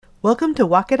Welcome to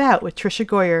Walk It Out with Trisha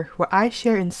Goyer, where I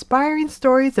share inspiring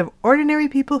stories of ordinary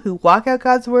people who walk out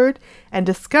God's Word and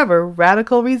discover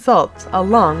radical results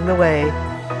along the way.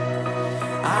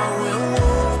 I will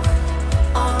walk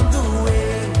on the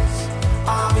ways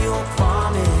of your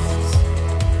promise.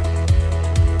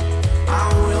 I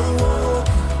will walk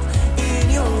in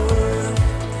your word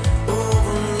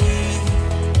over me.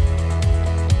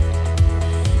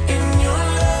 In your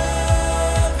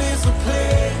love is a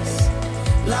place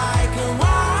like a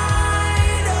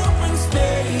wide open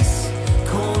space.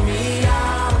 Call me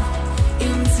out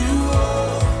into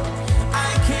all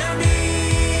I can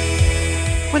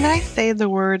be. When I say the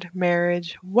word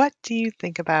marriage, what do you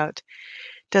think about?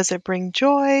 Does it bring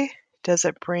joy? Does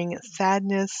it bring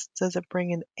sadness? Does it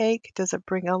bring an ache? Does it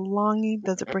bring a longing?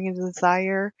 Does it bring a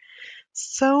desire?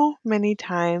 So many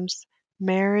times,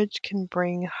 marriage can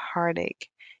bring heartache.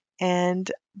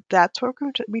 And that's what we're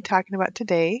going to be talking about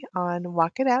today on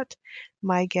Walk It Out.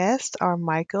 My guests are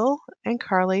Michael and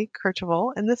Carly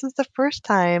Kercheval, and this is the first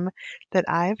time that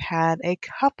I've had a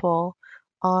couple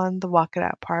on the Walk It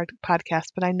Out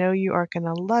podcast, but I know you are going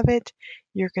to love it.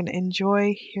 You're going to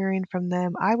enjoy hearing from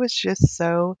them. I was just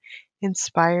so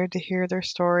inspired to hear their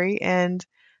story, and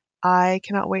I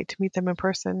cannot wait to meet them in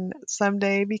person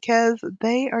someday because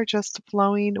they are just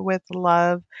flowing with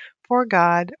love for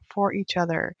God, for each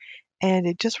other. And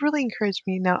it just really encouraged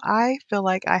me. Now, I feel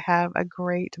like I have a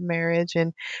great marriage,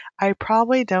 and I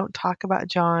probably don't talk about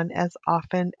John as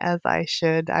often as I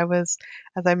should. I was,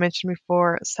 as I mentioned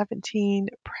before, 17,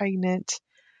 pregnant,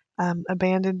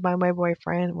 abandoned by my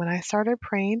boyfriend. When I started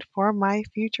praying for my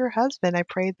future husband, I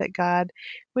prayed that God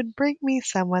would bring me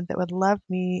someone that would love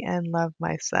me and love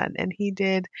my son. And he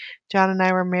did. John and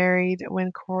I were married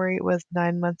when Corey was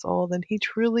 9 months old, and he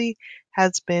truly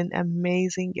has been an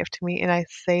amazing gift to me. And I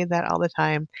say that all the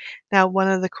time. Now, one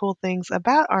of the cool things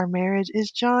about our marriage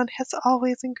is John has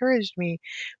always encouraged me.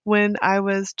 When I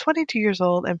was 22 years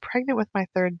old and pregnant with my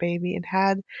third baby and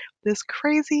had this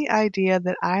crazy idea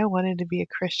that I wanted to be a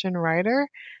Christian writer,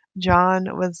 John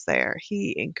was there.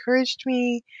 He encouraged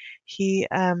me. He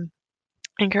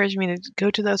encouraged me to go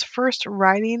to those first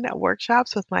writing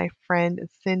workshops with my friend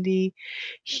Cindy.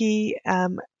 He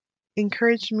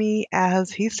encouraged me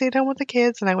as he stayed home with the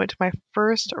kids, and I went to my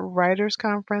first writers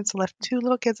conference, left two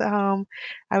little kids at home.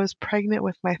 I was pregnant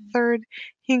with my third.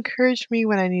 He encouraged me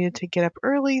when I needed to get up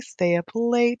early, stay up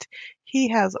late. He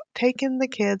has taken the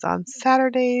kids on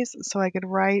Saturdays so I could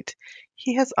write.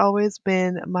 He has always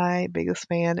been my biggest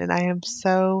fan, and I am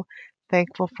so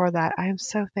thankful for that. I am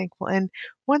so thankful. And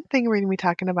one thing we're going to be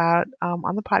talking about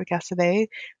on the podcast today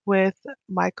with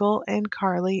Michael and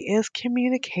Carly is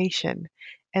communication.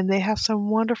 And they have some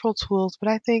wonderful tools, but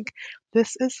I think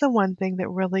this is the one thing that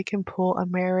really can pull a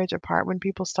marriage apart when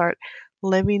people start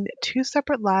living two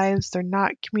separate lives. They're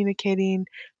not communicating,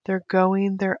 they're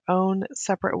going their own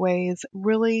separate ways,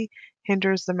 really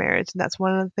hinders the marriage. And that's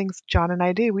one of the things John and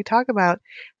I do. We talk about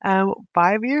 5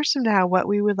 years from now, what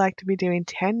we would like to be doing,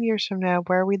 10 years from now,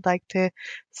 where we'd like to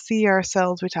see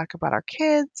ourselves. We talk about our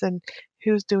kids and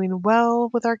who's doing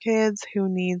well with our kids, who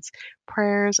needs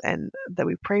prayers, and that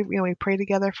we pray, we pray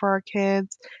together for our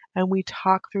kids, and we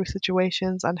talk through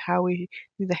situations on how we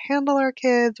need to handle our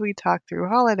kids. We talk through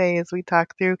holidays, we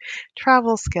talk through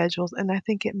travel schedules, and I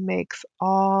think it makes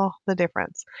all the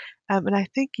difference. And I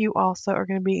think you also are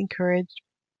going to be encouraged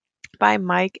by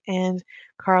Mike and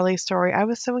Carly's story. I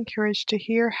was so encouraged to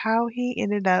hear how he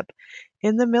ended up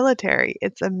in the military.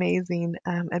 It's amazing.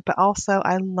 But also,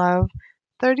 I love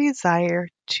their desire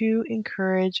to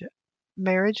encourage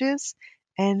marriages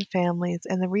and families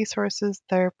and the resources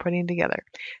they're putting together.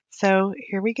 So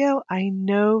here we go. I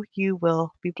know you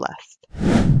will be blessed.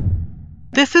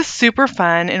 This is super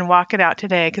fun and Walk It Out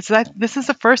today because this is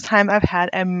the first time I've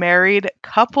had a married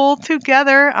couple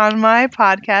together on my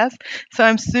podcast. So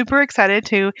I'm super excited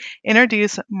to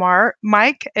introduce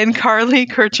Mike and Carly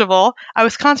Kercheval. I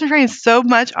was concentrating so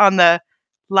much on the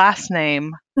last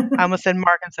name. I almost said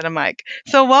Mark instead of Mike.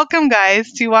 So welcome,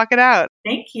 guys, to Walk It Out.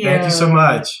 Thank you. Thank you so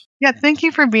much. Yeah, thank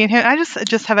you for being here. I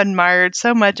just have admired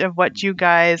so much of what you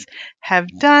guys have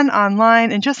done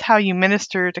online and just how you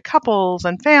minister to couples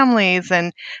and families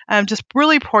and just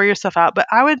really pour yourself out. But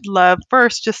I would love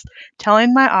first just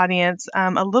telling my audience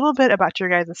a little bit about your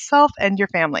guys' self and your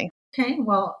family. Okay,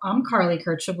 well, I'm Carly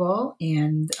Kercheval,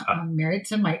 and I'm married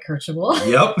to Mike Kercheval.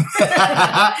 Yep.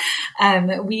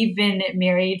 We've been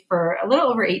married for a little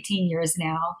over 18 years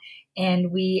now,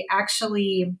 and we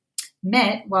actually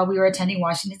met while we were attending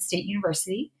Washington State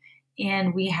University,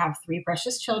 and we have three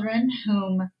precious children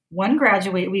whom one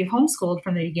graduated. We've homeschooled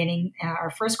from the beginning.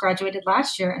 Our first graduated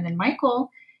last year, and then Michael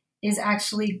is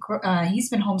actually, he's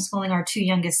been homeschooling our 2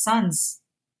 youngest sons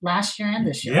last year and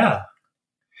this year. Yeah.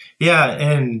 Yeah.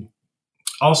 And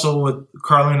also with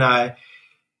Carly and I,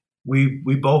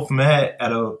 we both met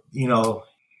at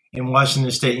in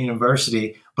Washington State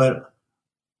University. But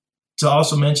to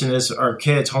also mention this, our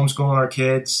kids, homeschooling our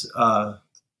kids,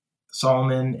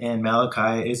 Solomon and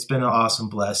Malachi, it's been an awesome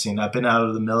blessing. I've been out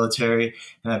of the military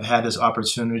and I've had this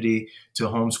opportunity to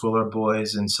homeschool our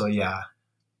boys. And so, yeah.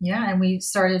 Yeah. And we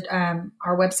started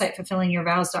our website,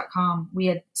 fulfillingyourvows.com. We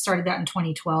had started that in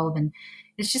 2012. And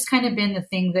it's just kind of been the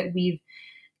thing that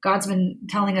God's been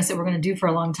telling us that we're going to do for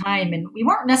a long time. And we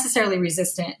weren't necessarily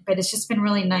resistant, but it's just been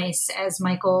really nice as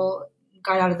Michael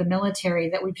got out of the military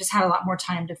that we've just had a lot more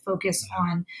time to focus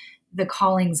on the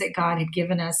callings that God had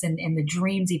given us and the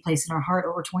dreams he placed in our heart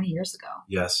over 20 years ago.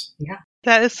 Yes. Yeah.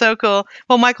 That is so cool.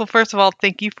 Well, Michael, first of all,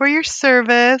 thank you for your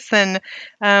service, and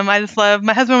I just love.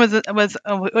 My husband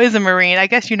is a Marine. I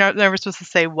guess you're never supposed to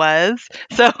say was,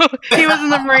 so he was in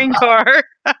the Marine Corps.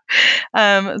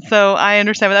 So I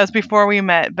understand, but that was before we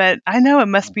met. But I know it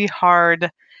must be hard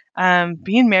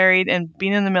being married and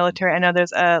being in the military. I know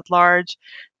there's a large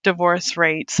divorce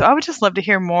rate, so I would just love to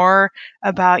hear more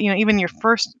about even your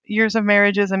first years of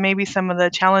marriages and maybe some of the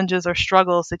challenges or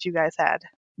struggles that you guys had.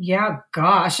 Yeah,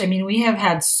 gosh. I mean, we have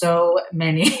had so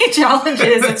many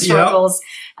challenges and struggles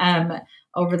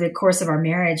over the course of our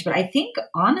marriage. But I think,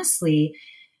 honestly,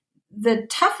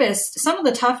 some of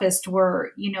the toughest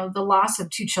were, the loss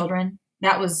of 2 children.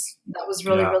 That was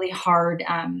really, really hard.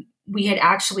 We had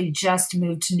actually just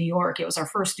moved to New York. It was our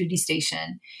first duty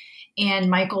station. And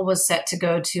Michael was set to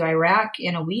go to Iraq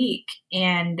in a week.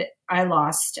 And I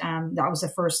lost. That was the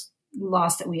first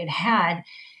loss that we had had.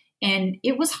 And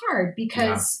it was hard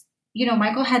because,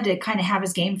 Michael had to kind of have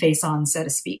his game face on, so to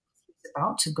speak. He was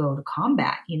about to go to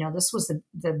combat. This was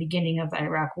the beginning of the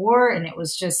Iraq War. And it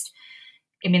was just,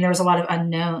 there was a lot of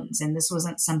unknowns. And this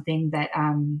wasn't something that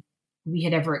we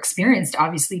had ever experienced,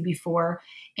 obviously, before.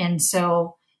 And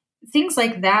so things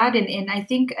like that. And I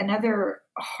think another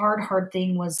hard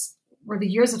thing were the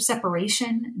years of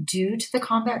separation due to the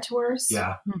combat tours.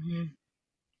 Yeah. Mm-hmm.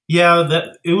 Yeah,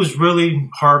 that it was really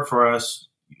hard for us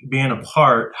being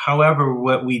apart. However,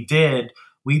 what we did,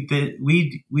 we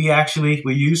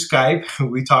used Skype.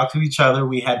 We talked to each other.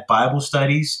 We had Bible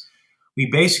studies. We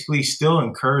basically still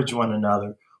encourage one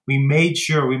another. We made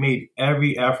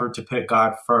every effort to put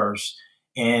God first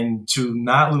and to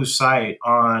not lose sight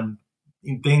on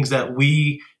things that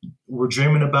we were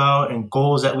dreaming about and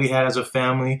goals that we had as a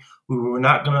family. We were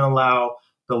not going to allow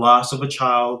the loss of a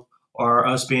child or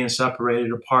us being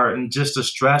separated apart, and just the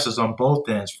stresses on both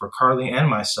ends for Carly and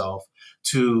myself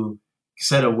to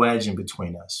set a wedge in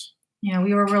between us. Yeah,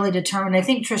 we were really determined. I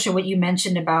think, Tricia, what you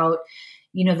mentioned about,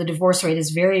 the divorce rate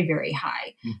is very, very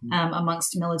high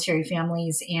amongst military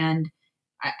families. And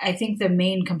I think the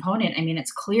main component,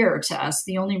 it's clear to us,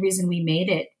 the only reason we made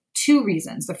it, 2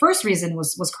 reasons. The first reason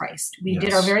was Christ. We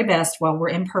did our very best. While we're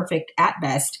imperfect at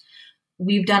best,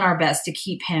 we've done our best to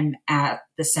keep him at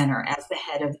the center as the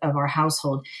head of our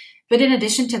household. But in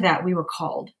addition to that, we were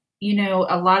called.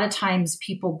 A lot of times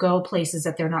people go places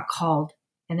that they're not called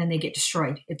and then they get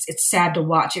destroyed. It's sad to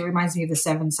watch. It reminds me of the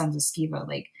 7 sons of Sceva.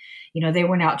 They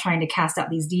went out trying to cast out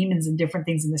these demons and different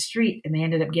things in the street, and they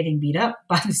ended up getting beat up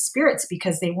by the spirits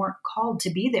because they weren't called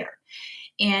to be there.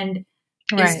 And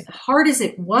as hard as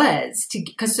it was to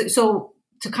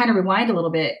kind of rewind a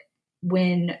little bit,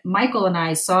 when Michael and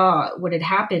I saw what had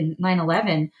happened,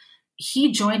 9/11,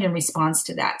 he joined in response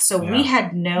to that. So he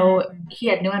had no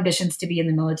ambitions to be in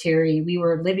the military. We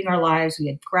were living our lives. We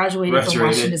had graduated from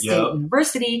Washington State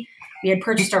University. We had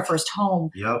purchased our first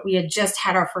home. Yep. We had just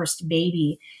had our first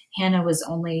baby. Hannah was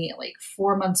only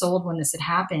 4 months old when this had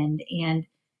happened. And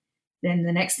then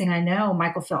the next thing I know,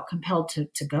 Michael felt compelled to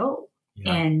go.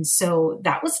 Yeah. And so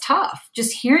that was tough.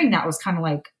 Just hearing that was kind of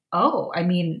like, oh,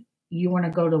 you want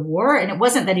to go to war? And it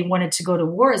wasn't that he wanted to go to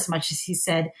war as much as he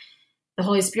said the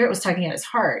Holy Spirit was tugging at his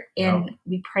heart. And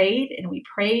we prayed and we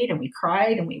prayed and we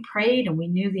cried and we prayed and we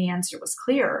knew the answer was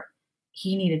clear.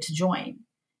 He needed to join.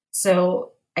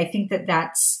 So I think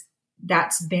that's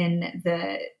been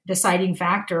the deciding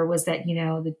factor, was that,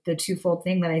 the twofold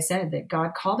thing that I said, that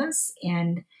God called us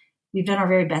and we've done our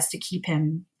very best to keep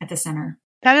him at the center.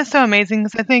 That is so amazing,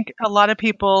 because I think a lot of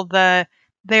people,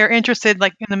 they're interested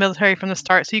in the military from the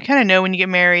start. So you kind of know when you get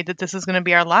married that this is going to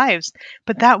be our lives,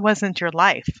 but that wasn't your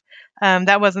life.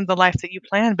 That wasn't the life that you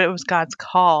planned, but it was God's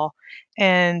call.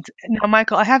 And now,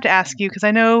 Michael, I have to ask you, because I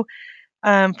know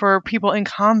for people in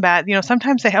combat,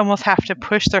 sometimes they almost have to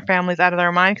push their families out of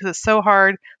their mind because it's so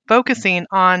hard focusing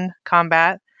on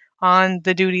combat, on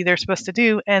the duty they're supposed to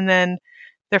do, and then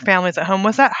their families at home.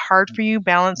 Was that hard for you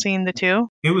balancing the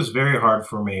two? It was very hard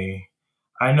for me.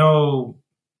 I know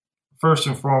first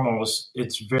and foremost,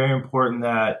 it's very important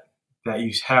that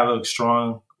you have a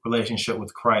strong relationship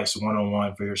with Christ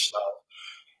one-on-one for yourself.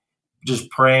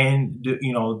 Just praying,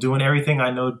 doing everything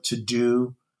I know to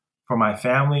do for my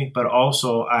family, but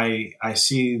also I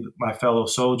see my fellow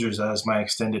soldiers as my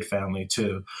extended family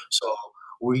too. So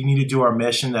we need to do our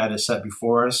mission that is set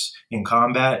before us in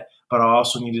combat, but I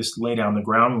also need to lay down the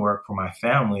groundwork for my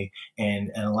family and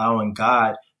allowing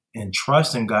God and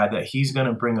trusting God that He's going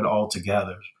to bring it all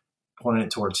together, pointing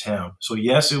it towards Him. So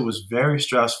yes, it was very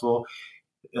stressful.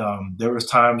 There was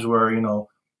times where,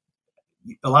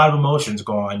 a lot of emotions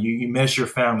go on. You miss your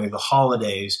family, the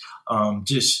holidays,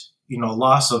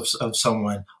 loss of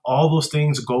someone. All those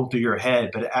things go through your head.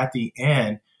 But at the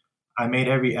end, I made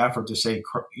every effort to say,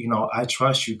 I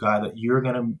trust you, God, that you're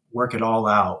going to work it all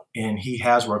out. And He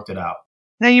has worked it out.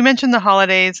 Now, you mentioned the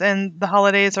holidays, and the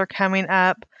holidays are coming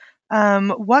up.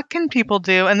 What can people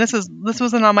do? And this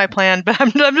wasn't on my plan, but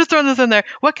I'm just throwing this in there.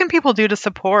 What can people do to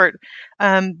support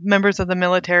members of the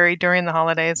military during the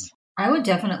holidays? I would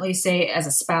definitely say, as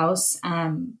a spouse,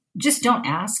 just don't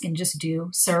ask and just do.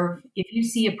 Serve. If you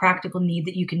see a practical need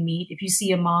that you can meet, if you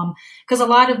see a mom, because a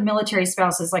lot of military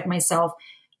spouses like myself,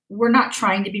 we're not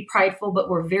trying to be prideful, but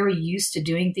we're very used to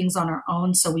doing things on our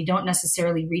own. So we don't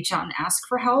necessarily reach out and ask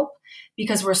for help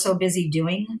because we're so busy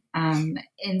doing. And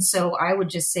so I would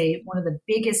just say one of the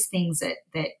biggest things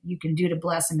that you can do to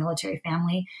bless a military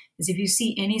family is if you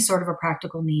see any sort of a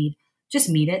practical need, just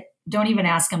meet it. Don't even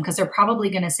ask them because they're probably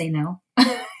going to say no.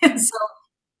 And so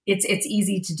it's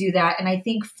easy to do that. And I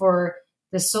think for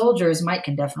the soldiers, Mike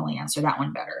can definitely answer that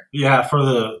one better. Yeah,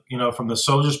 from the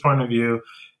soldiers' point of view,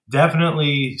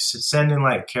 definitely send in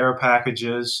like care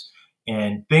packages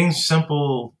and things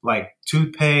simple like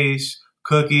toothpaste,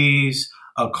 cookies,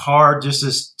 a card,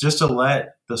 just to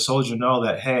let the soldier know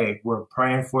that, hey, we're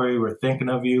praying for you, we're thinking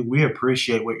of you, we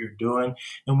appreciate what you're doing,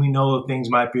 and we know things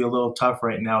might be a little tough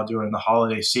right now during the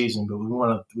holiday season, but we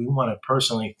want to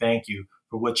personally thank you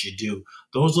for what you do.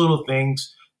 Those little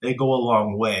things, they go a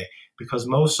long way, because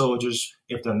most soldiers,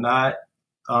 if they're not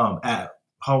at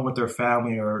home with their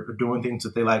family or doing things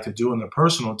that they like to do in their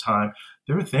personal time,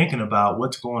 they're thinking about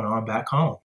what's going on back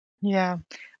home. Yeah.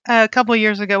 A couple of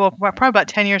years ago, well, probably about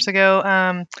 10 years ago,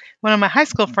 one of my high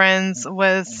school friends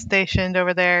was stationed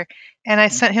over there, and I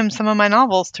sent him some of my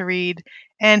novels to read.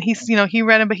 And he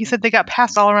read them, but he said they got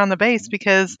passed all around the base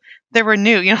because they were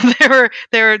new. They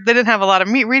didn't have a lot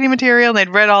of reading material. And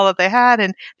they'd read all that they had,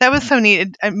 and that was so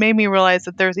neat. It made me realize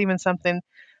that there's even something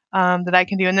that I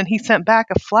can do. And then he sent back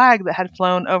a flag that had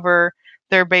flown over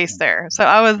their base there.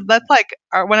 So that's like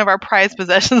one of our prized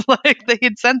possessions. Like they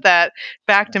had sent that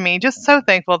back to me. Just so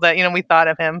thankful that, we thought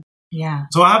of him. Yeah.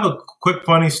 So I have a quick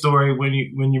funny story when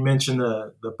you mentioned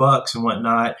the Bucks and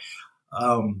whatnot.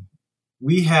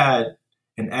 We had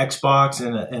an Xbox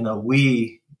and a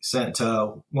Wii sent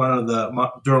to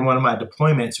during one of my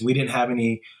deployments. We didn't have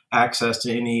any access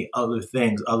to any other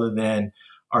things other than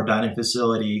our dining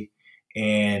facility,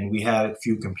 and we had a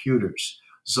few computers.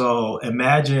 So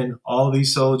imagine all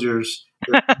these soldiers,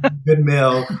 good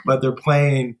meal, but they're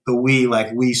playing the Wii,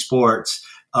 like Wii Sports,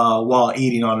 while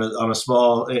eating on a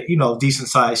small, decent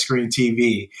sized screen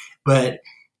TV. But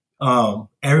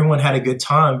everyone had a good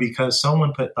time because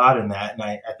someone put thought in that. And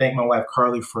I thank my wife,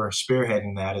 Carly, for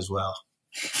spearheading that as well.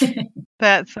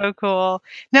 That's so cool.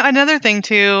 Now, another thing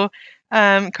too,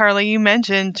 Carly, you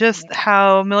mentioned just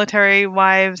how military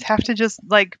wives have to just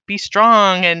like be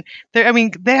strong, and they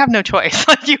have no choice.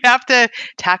 Like you have to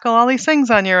tackle all these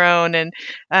things on your own, and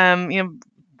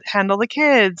handle the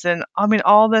kids, and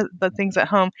all the things at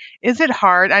home. Is it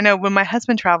hard? I know when my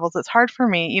husband travels, it's hard for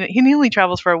me. He only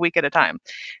travels for a week at a time,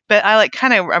 but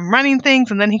I'm running things,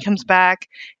 and then he comes back,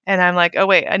 and I'm like, oh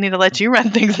wait, I need to let you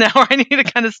run things now, or I need to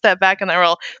kind of step back in that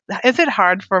role. Is it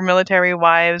hard for military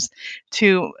wives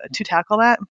to tackle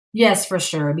that? Yes, for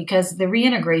sure, because the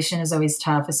reintegration is always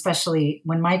tough, especially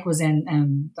when Mike was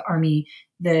in the Army.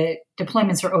 The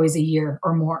deployments are always a year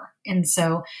or more, and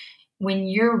so when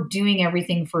you're doing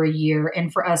everything for a year,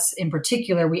 and for us in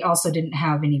particular, we also didn't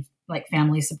have any like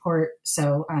family support.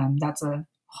 So that's a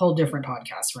whole different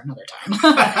podcast for another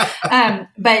time.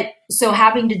 But so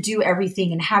having to do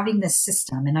everything and having this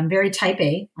system, and I'm very type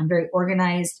A, I'm very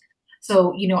organized.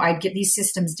 So, I'd get these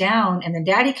systems down and then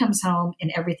daddy comes home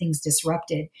and everything's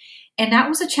disrupted. And that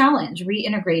was a challenge,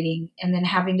 reintegrating and then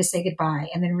having to say goodbye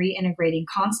and then reintegrating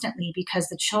constantly because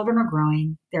the children are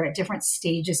growing. They're at different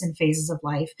stages and phases of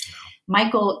life.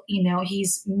 Michael,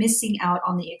 he's missing out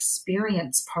on the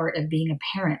experience part of being a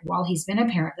parent. While he's been a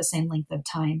parent the same length of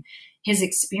time, his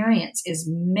experience is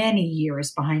many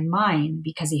years behind mine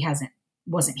because he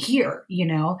wasn't here,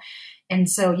 And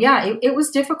so, it was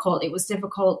difficult. It was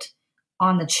difficult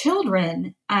on the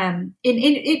children. And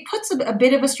it puts a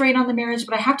bit of a strain on the marriage,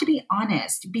 but I have to be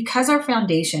honest, because our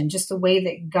foundation, just the way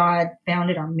that God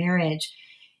founded our marriage,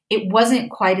 it wasn't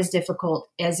quite as difficult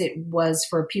as it was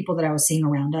for people that I was seeing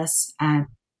around us.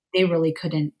 They really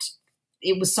couldn't.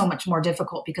 It was so much more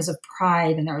difficult because of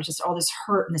pride, and there was just all this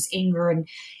hurt and this anger and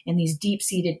these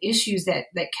deep-seated issues that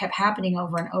kept happening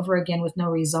over and over again with no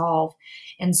resolve.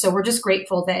 And so we're just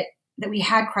grateful that we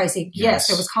had Christ. Yes,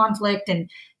 there was conflict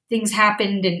and things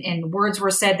happened and words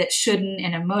were said that shouldn't,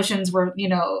 and emotions were,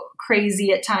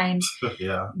 crazy at times.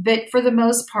 Yeah. But for the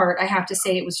most part, I have to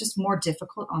say it was just more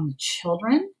difficult on the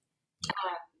children.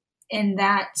 And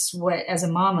that's what, as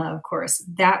a mama, of course,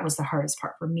 that was the hardest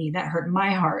part for me. That hurt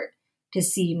my heart to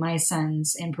see my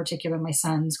sons, in particular my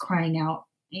sons, crying out.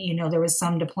 There was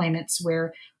some deployments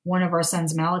where one of our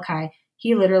sons, Malachi,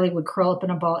 he literally would curl up in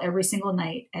a ball every single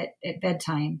night at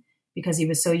bedtime because he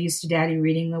was so used to daddy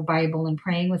reading the Bible and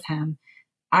praying with him.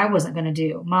 I wasn't going to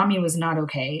do. Mommy was not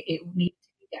okay. It needed to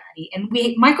be daddy.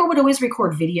 And Michael would always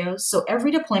record videos. So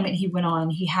every deployment he went on,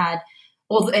 he had,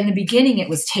 well, in the beginning it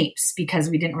was tapes because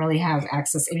we didn't really have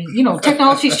access. I mean,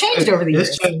 technology's changed over the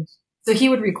years. So he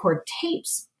would record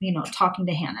tapes, talking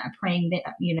to Hannah, praying,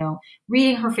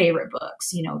 reading her favorite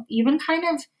books, even kind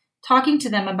of talking to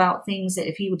them about things that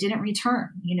if he didn't return,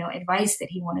 advice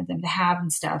that he wanted them to have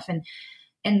and stuff.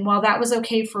 And while that was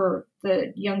okay for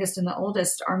the youngest and the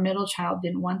oldest, our middle child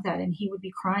didn't want that. And he would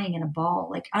be crying in a ball,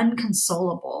 like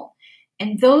unconsolable.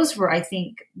 And those were, I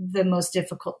think, the most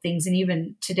difficult things. And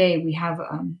even today we have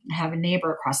a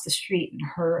neighbor across the street and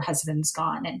her husband's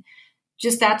gone. And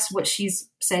just that's what she's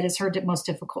said is her most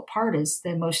difficult part is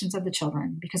the emotions of the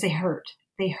children because they hurt.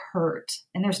 They hurt.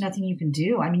 And there's nothing you can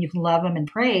do. I mean, you can love them and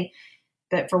pray,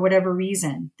 but for whatever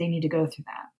reason, they need to go through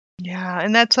that. Yeah.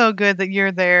 And that's so good that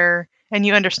you're there and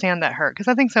you understand that hurt. Because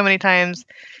I think so many times,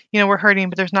 we're hurting,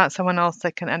 but there's not someone else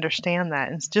that can understand that.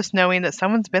 And it's just knowing that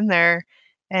someone's been there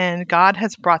and God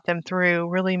has brought them through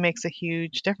really makes a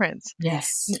huge difference.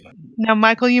 Yes. Now,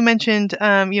 Michael, you mentioned,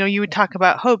 you would talk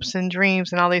about hopes and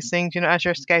dreams and all these things, as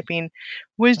you're Skyping.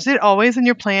 Was it always in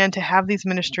your plan to have these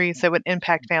ministries that would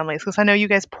impact families? Because I know you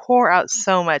guys pour out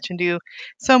so much and do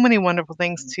so many wonderful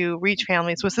things to reach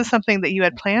families. Was this something that you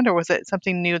had planned, or was it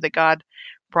something new that God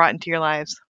brought into your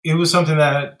lives? It was something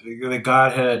that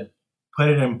God had put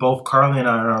it in both Carly and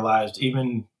I in our lives,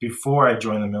 even before I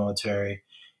joined the military,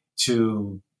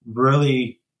 to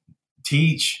really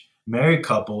teach married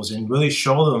couples and really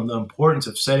show them the importance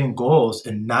of setting goals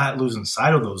and not losing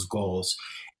sight of those goals.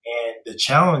 And the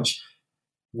challenge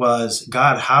was,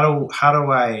 God, how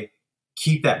do I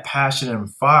keep that passion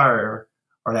and fire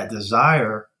or that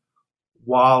desire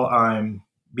while I'm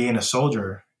being a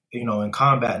soldier, in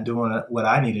combat and doing what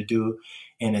I need to do,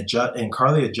 and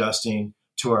Carly adjusting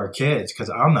to our kids because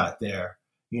I'm not there,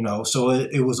 So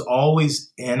it was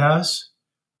always in us,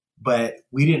 but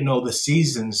we didn't know the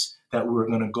seasons that we were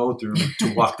going to go through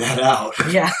to walk that out.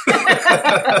 Yeah.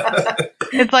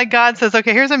 It's like God says,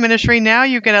 okay, here's a ministry. Now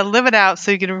you're going to live it out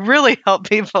so you can really help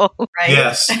people. Right.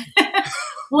 Yes.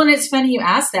 Well, and it's funny you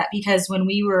asked that because when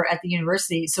we were at the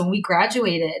university, so when we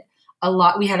graduated,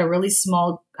 we had a really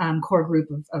small core group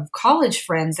of college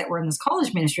friends that were in this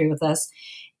college ministry with us.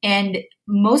 And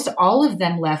most all of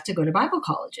them left to go to Bible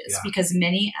colleges because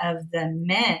many of the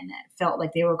men felt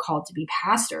like they were called to be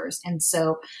pastors. And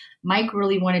so Mike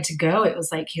really wanted to go. It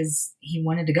was like he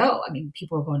wanted to go. I mean,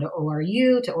 people were going to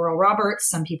ORU, to Oral Roberts.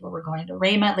 Some people were going to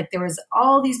Rhema. Like there was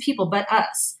all these people, but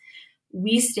us.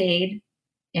 We stayed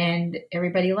and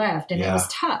everybody left. And it was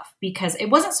tough because it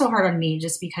wasn't so hard on me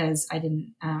just because I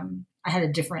didn't, I had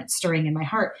a different stirring in my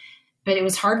heart. But it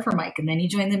was hard for Mike. And then he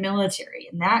joined the military.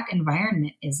 And that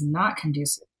environment is not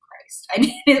conducive to Christ. I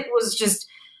mean, it was just,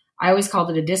 I always called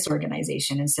it a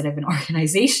disorganization instead of an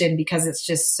organization because it's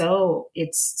just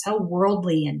it's so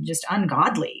worldly and just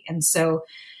ungodly. And so,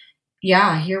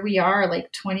 here we are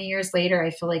like 20 years later. I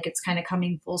feel like it's kind of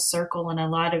coming full circle. And a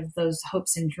lot of those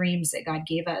hopes and dreams that God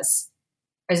gave us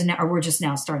we're just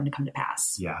now starting to come to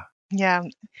pass. Yeah. Yeah.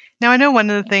 Now, I know one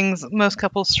of the things most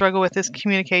couples struggle with is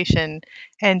communication,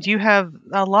 and you have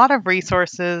a lot of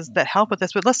resources that help with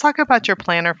this. But let's talk about your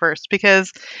planner first,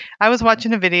 because I was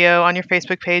watching a video on your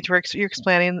Facebook page where you're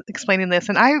explaining this,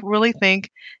 and I really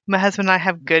think my husband and I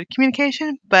have good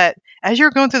communication. But as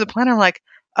you're going through the planner, I'm like,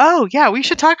 oh yeah, we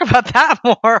should talk about that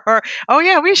more. Or oh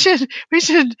yeah, we should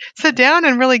sit down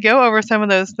and really go over some of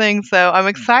those things. So I'm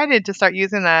excited to start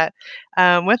using that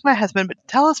with my husband. But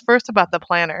tell us first about the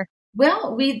planner.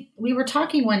 Well, we were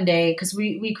talking one day because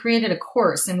we created a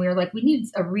course and we were like, we need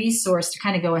a resource to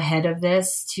kind of go ahead of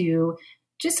this to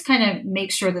just kind of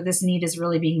make sure that this need is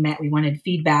really being met. We wanted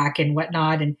feedback and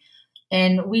whatnot.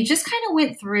 And we just kind of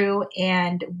went through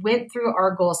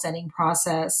our goal setting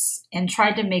process and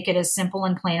tried to make it as simple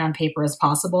and plain on paper as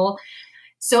possible.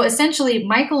 So essentially,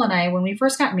 Michael and I, when we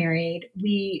first got married,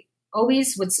 we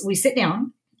sit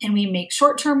down and we make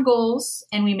short-term goals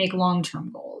and we make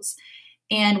long-term goals.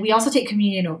 And we also take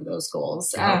communion over those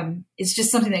goals. It's just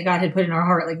something that God had put in our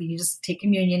heart. Like you just take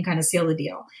communion, kind of seal the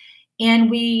deal. And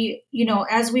we,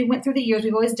 as we went through the years,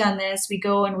 we've always done this. We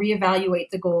go and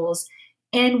reevaluate the goals.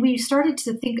 And we started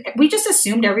to think, we just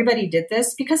assumed everybody did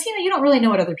this because, you don't really know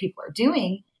what other people are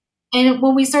doing. And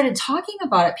when we started talking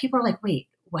about it, people are like, wait,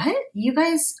 what? You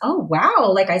guys, oh,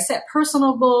 wow. Like I set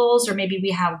personal goals, or maybe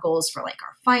we have goals for like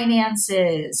our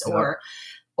finances,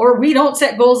 or we don't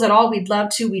set goals at all. We'd love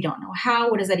to. We don't know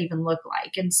how. What does that even look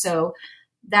like? And so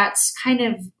that's kind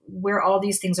of where all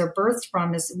these things are birthed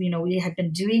from is, we had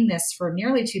been doing this for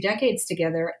nearly 2 decades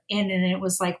together. And then it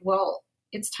was like, well,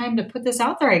 it's time to put this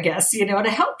out there, I guess, to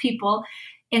help people.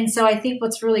 And so I think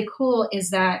what's really cool is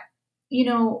that,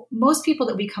 most people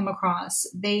that we come across,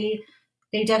 they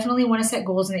definitely want to set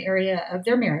goals in the area of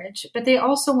their marriage, but they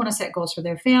also want to set goals for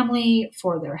their family,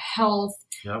 for their health,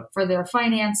 for their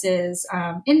finances.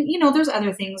 And, there's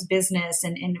other things, business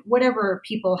and whatever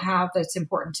people have that's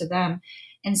important to them.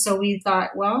 And so we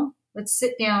thought, well, let's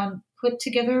sit down, put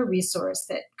together a resource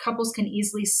that couples can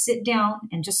easily sit down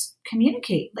and just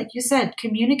communicate. Like you said,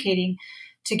 communicating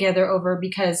together over,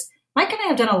 because Mike and I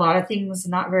have done a lot of things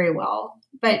not very well.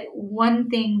 But one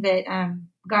thing that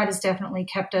God has definitely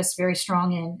kept us very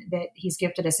strong in, that he's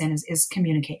gifted us in, is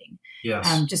communicating.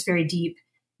 Yes. Just very deep,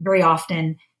 very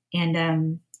often.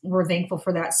 And we're thankful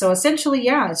for that. So essentially,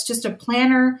 it's just a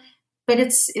planner, but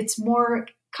it's more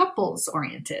couples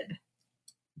oriented.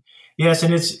 Yes.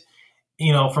 And it's,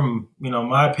 from,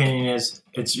 my opinion is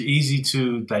it's easy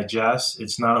to digest.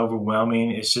 It's not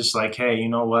overwhelming. It's just like, hey, you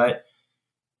know what?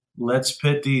 Let's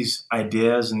put these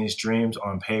ideas and these dreams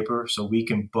on paper so we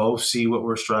can both see what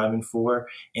we're striving for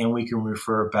and we can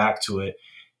refer back to it,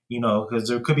 because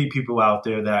there could be people out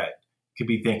there that could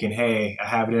be thinking, hey, I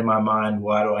have it in my mind.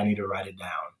 Why do I need to write it down?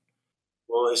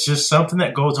 Well, it's just something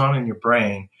that goes on in your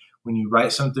brain. When you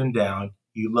write something down,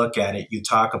 you look at it, you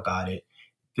talk about it.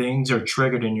 Things are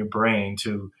triggered in your brain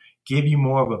to give you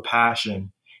more of a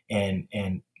passion and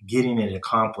getting it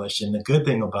accomplished. And the good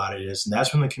thing about it is, and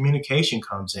that's when the communication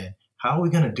comes in. How are we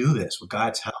going to do this with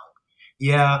God's help?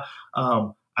 Yeah,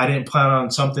 I didn't plan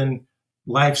on something,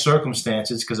 life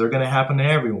circumstances, because they're going to happen to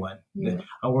everyone. Yeah.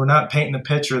 We're not painting the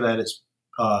picture that it's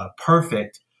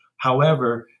perfect.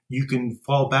 However, you can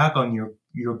fall back on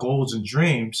your goals and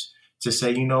dreams to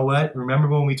say, you know what? Remember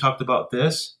when we talked about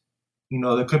this?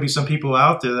 There could be some people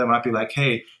out there that might be like,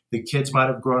 hey, the kids might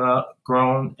have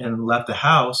grown and left the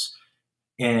house,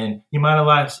 and you might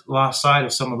have lost sight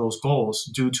of some of those goals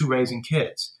due to raising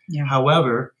kids. Yeah.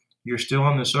 However, you're still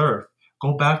on this earth.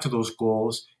 Go back to those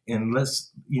goals and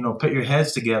let's, put your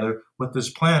heads together with this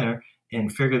planner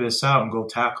and figure this out and go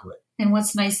tackle it. And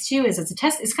what's nice too is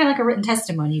it's kind of like a written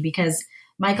testimony, because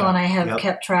Michael and I have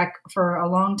kept track for a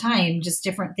long time, just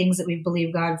different things that we've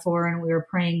believed God for, and we were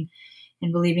praying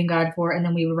and believing God for, and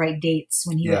then we would write dates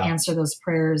when he would answer those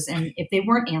prayers. And if they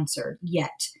weren't answered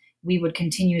yet, we would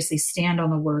continuously stand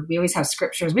on the word. We always have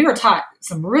scriptures. We were taught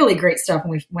some really great stuff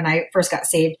when I first got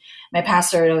saved. My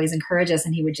pastor would always encourage us,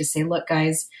 and he would just say, look,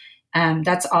 guys,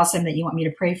 that's awesome that you want me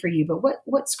to pray for you, but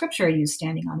what scripture are you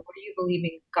standing on? What are you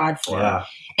believing God for? Yeah.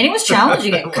 And it was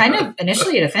challenging. It kind of,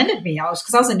 initially it offended me.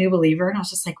 Because I was a new believer, and I was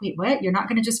just like, wait, what? You're not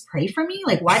going to just pray for me?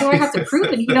 Like, why do I have to prove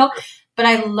it? But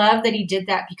I love that he did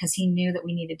that because he knew that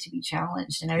we needed to be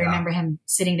challenged. And I remember him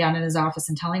sitting down in his office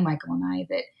and telling Michael and I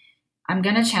that I'm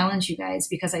going to challenge you guys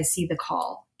because I see the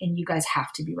call and you guys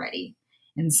have to be ready.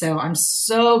 And so I'm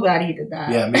so glad he did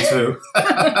that. Yeah, me too.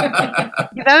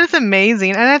 That is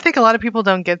amazing. And I think a lot of people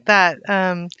don't get that,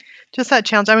 just that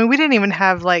challenge. I mean, we didn't even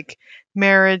have like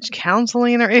marriage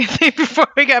counseling or anything before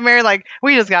we got married. Like,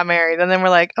 we just got married, and then we're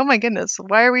like, oh my goodness,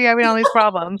 why are we having all these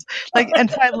problems? Like,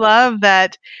 and so I love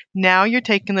that now you're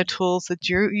taking the tools that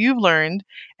you've learned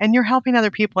and you're helping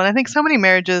other people. And I think so many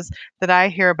marriages that I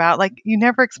hear about, like, you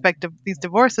never expect these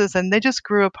divorces, and they just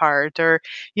grew apart, or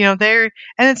and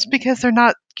it's because they're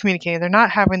not communicating, they're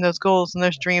not having those goals and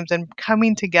those dreams and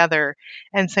coming together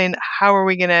and saying, how are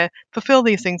we going to fulfill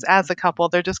these things as a couple?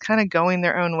 They're just kind of going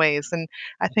their own ways. And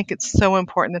I think it's so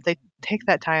important that they take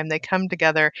that time, they come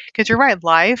together, because you're right,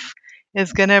 life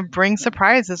is going to bring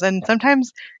surprises, and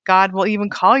sometimes God will even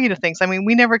call you to things. I mean,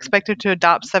 we never expected to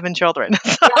adopt 7 children,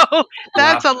 so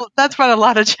that's brought a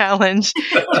lot of challenge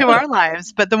to our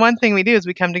lives. But the one thing we do is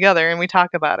we come together and we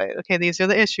talk about it. Okay, these are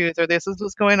the issues, or this is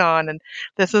what's going on, and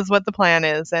this is what the plan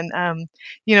is. And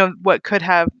what could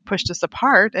have pushed us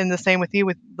apart, and the same with you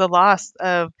with the loss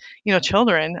of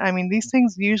children. I mean, these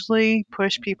things usually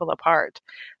push people apart.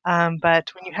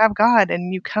 But when you have God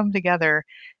and you come together,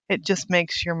 it just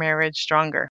makes your marriage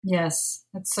stronger. Yes,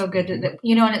 that's so good. And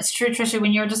it's true, Trisha,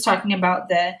 when you were just talking about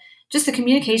the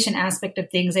communication aspect of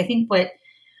things, I think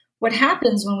what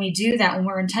happens when we do that, when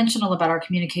we're intentional about our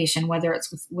communication, whether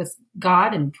it's with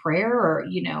God and prayer, or,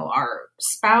 our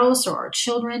spouse or our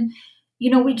children,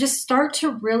 we just start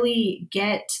to really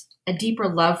get a deeper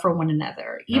love for one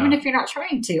another, even if you're not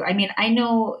trying to. I mean, I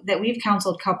know that we've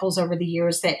counseled couples over the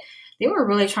years that they were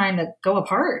really trying to go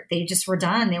apart. They just were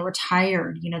done. They were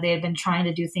tired. They had been trying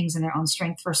to do things in their own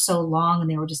strength for so long, and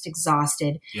they were just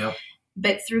exhausted. Yep.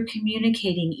 But through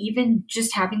communicating, even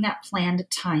just having that planned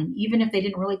time, even if they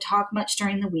didn't really talk much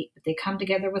during the week, but they come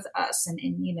together with us and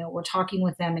we're talking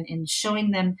with them and showing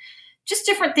them just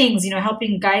different things,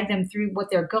 helping guide them through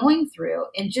what they're going through.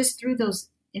 And just through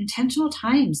those intentional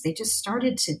times, they just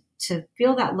started to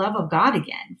feel that love of God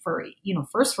again, for,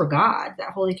 first for God,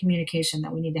 that holy communication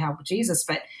that we need to have with Jesus,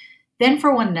 but then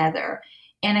for one another.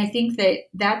 And I think that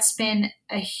that's been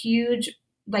a huge,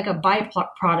 like a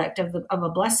byproduct of a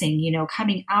blessing,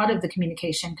 coming out of the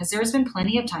communication, because there's been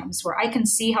plenty of times where I can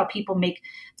see how people make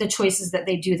the choices that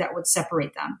they do that would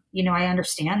separate them. I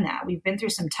understand that. We've been through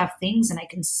some tough things, and I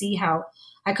can see how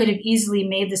I could have easily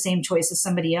made the same choice as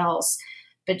somebody else.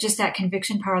 But just that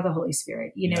conviction power of the Holy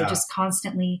Spirit, just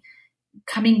constantly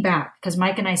coming back. Because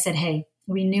Mike and I said, hey,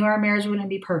 we knew our marriage wouldn't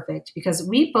be perfect, because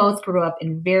we both grew up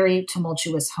in very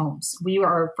tumultuous homes. We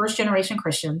were first generation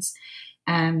Christians,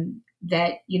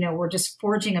 that, we're just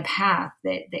forging a path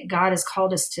that God has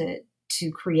called us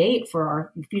to create for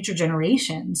our future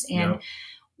generations. And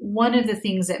one of the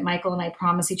things that Michael and I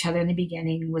promised each other in the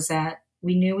beginning was that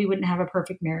we knew we wouldn't have a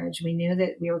perfect marriage. We knew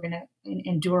that we were going to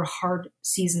endure hard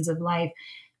seasons of life,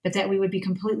 but that we would be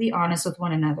completely honest with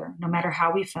one another, no matter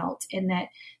how we felt. And that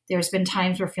there's been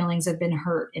times where feelings have been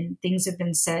hurt and things have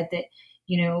been said that,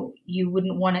 you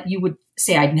would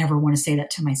say, I'd never want to say that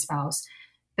to my spouse.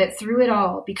 But through it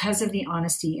all, because of the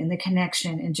honesty and the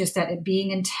connection and just that it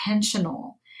being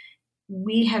intentional,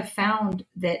 we have found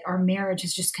that our marriage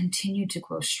has just continued to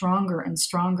grow stronger and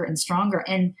stronger and stronger.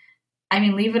 And I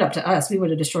mean, leave it up to us. We would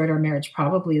have destroyed our marriage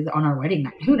probably on our wedding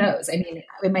night. Who knows? I mean,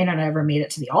 we may not have ever made it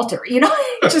to the altar. It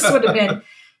just would have been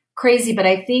crazy. But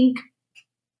I think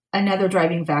another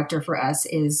driving factor for us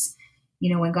is,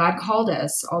 when God called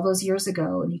us all those years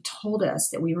ago and he told us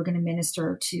that we were going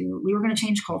to we were going to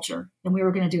change culture, and we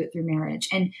were going to do it through marriage.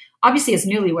 And obviously as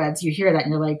newlyweds, you hear that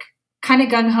and you're like kind of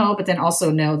gung ho, but then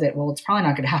also know that, well, it's probably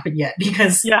not going to happen yet,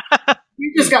 because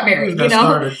you just got married, but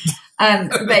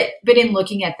in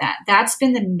looking at that, that's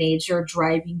been the major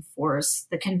driving force,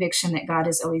 the conviction that God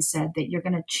has always said that you're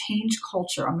going to change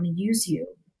culture. I'm going to use you,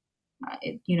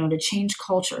 to change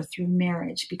culture through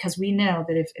marriage, because we know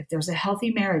that if there's a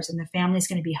healthy marriage, then the family's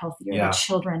going to be healthier. The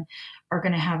children are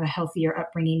going to have a healthier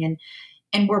upbringing.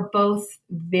 And we're both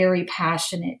very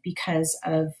passionate because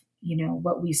of,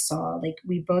 what we saw. Like,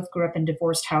 we both grew up in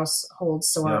divorced households.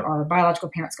 So our biological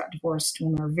parents got divorced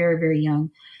when we were very, very young.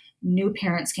 New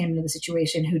parents came into the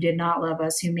situation who did not love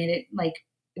us, who made it like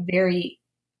very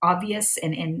obvious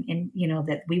and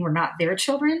that we were not their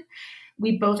children.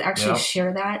 We both actually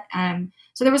share that.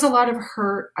 So there was a lot of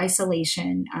hurt,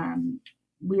 isolation.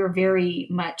 We were very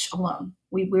much alone.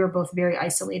 We were both very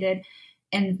isolated.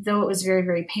 And though it was very,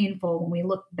 very painful, when we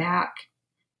look back,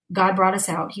 God brought us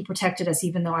out. He protected us,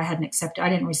 even though I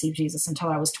didn't receive Jesus until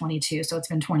I was 22. So it's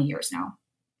been 20 years now.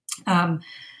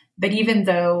 But even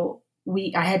though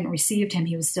I hadn't received him,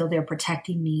 he was still there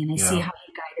protecting me. And I see how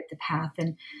he guided the path.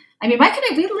 And I mean, Mike and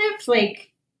I, we lived like,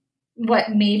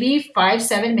 maybe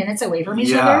 5-7 minutes away from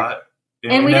each other.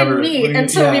 Yeah, and we didn't meet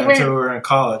until we were in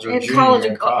college. On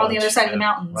the other side of the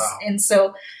mountains. Wow. And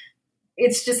so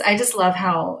it's just, I just love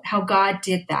how God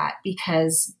did that,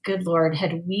 because good Lord,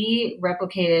 had we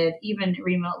replicated even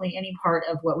remotely any part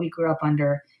of what we grew up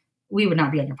under, we would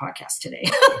not be on your podcast today.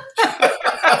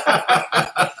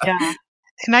 Yeah.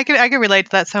 And I could relate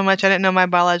to that so much. I didn't know my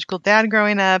biological dad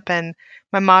growing up, and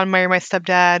my mom married my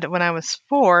stepdad when I was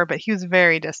 4, but he was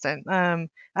very distant. I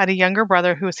had a younger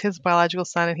brother who was his biological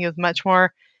son, and he was much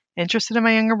more interested in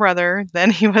my younger brother than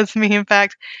he was me. In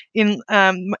fact, him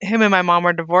and my mom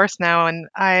are divorced now, and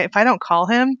if I don't call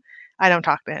him, I don't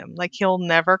talk to him. Like, he'll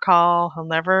never call, he'll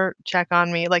never check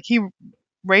on me. Like, he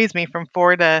raised me from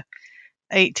 4 to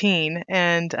 18,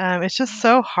 and it's just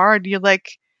so hard.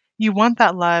 You want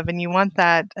that love, and you want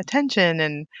that attention,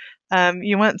 and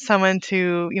you want someone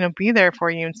to be there for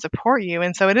you and support you.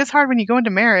 And so it is hard when you go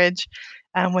into marriage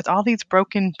with all these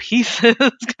broken pieces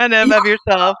kind of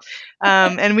yourself.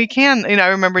 And we can, I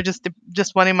remember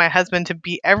just wanting my husband to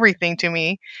be everything to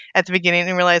me at the beginning,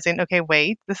 and realizing, okay,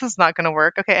 wait, this is not going to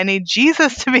work. Okay, I need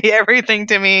Jesus to be everything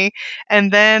to me.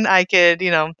 And then I could,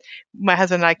 my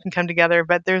husband and I can come together.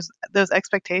 But there's those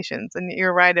expectations. And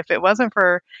you're right. If it wasn't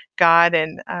for God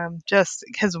and just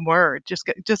his word,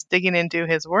 just digging into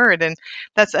his word. And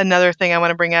that's another thing I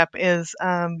want to bring up is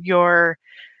your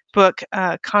book,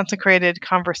 Consecrated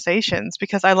Conversations,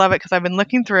 because I love it, because I've been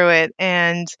looking through it,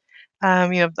 and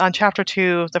on chapter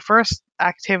 2, the first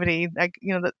activity that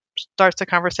starts the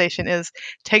conversation is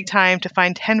take time to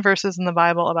find 10 verses in the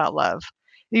Bible about love.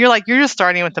 You're just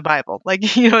starting with the Bible.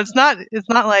 It's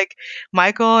not like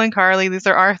Michael and Carly, these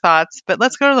are our thoughts, but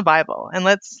let's go to the Bible and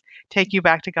let's take you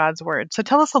back to God's word. So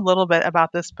tell us a little bit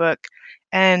about this book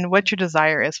and what your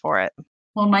desire is for it.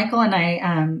 Well, Michael and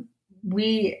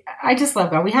I just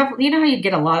love God. We have, how you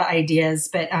get a lot of ideas,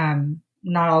 but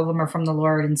not all of them are from the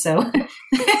Lord. And so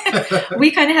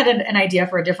we kind of had an idea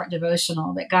for a different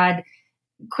devotional, but God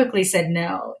quickly said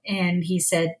no. And he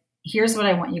said, here's what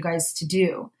I want you guys to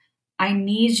do. I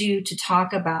need you to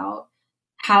talk about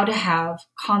how to have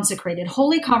consecrated,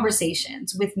 holy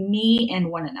conversations with me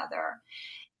and one another.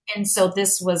 And so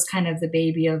this was kind of the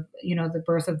baby of, the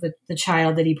birth of the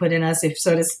child that he put in us, if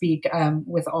so to speak,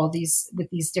 with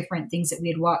these different things that we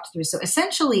had walked through. So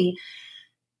essentially,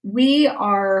 we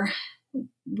are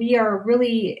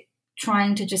really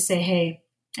trying to just say, hey,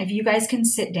 if you guys can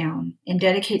sit down and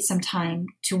dedicate some time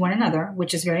to one another,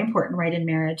 which is very important, right, in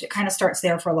marriage. It kind of starts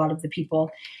there for a lot of the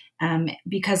people,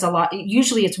 because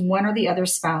usually it's one or the other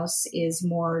spouse is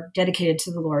more dedicated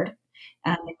to the Lord,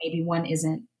 and maybe one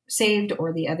isn't saved,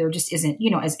 or the other just isn't,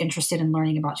 as interested in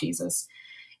learning about Jesus.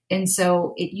 And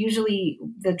so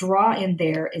the draw in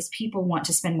there is people want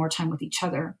to spend more time with each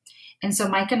other. And so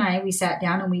Mike and I, we sat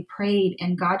down and we prayed,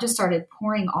 and God just started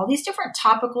pouring all these different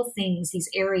topical things, these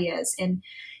areas. And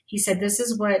he said, this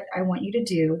is what I want you to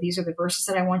do. These are the verses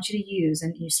that I want you to use.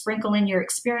 And you sprinkle in your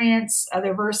experience,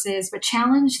 other verses, but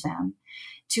challenge them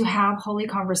to have holy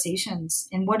conversations.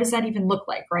 And what does that even look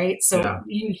like, right? So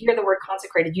You hear the word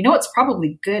consecrated, it's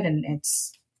probably good, and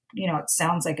it's, it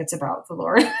sounds like it's about the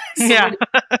Lord.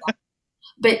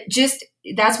 But just,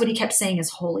 that's what he kept saying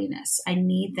is holiness. I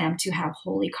need them to have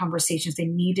holy conversations. They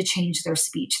need to change their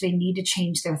speech. They need to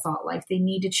change their thought life. They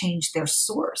need to change their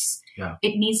source. Yeah.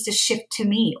 It needs to shift to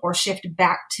me or shift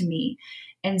back to me.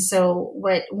 And so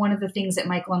one of the things that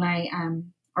Michael and I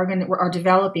are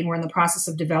developing, we're in the process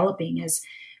of developing, is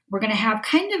we're going to have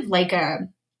kind of like a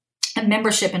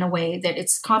membership in a way that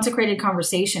it's Consecrated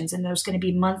Conversations. And there's going to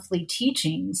be monthly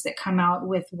teachings that come out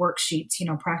with worksheets,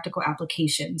 practical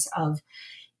applications of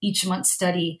each month's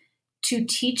study to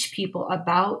teach people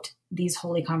about these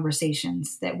holy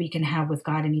conversations that we can have with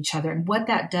God and each other, and what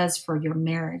that does for your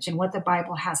marriage and what the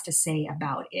Bible has to say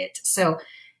about it. So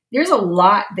there's a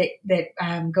lot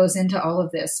that goes into all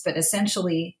of this, but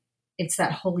essentially it's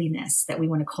that holiness that we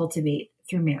want to cultivate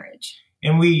through marriage.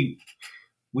 And we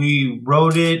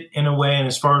wrote it in a way, and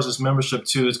as far as this membership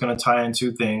too, it's going to tie in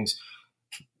two things.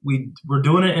 We're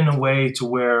doing it in a way to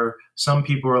where some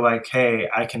people are like, hey,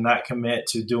 I cannot commit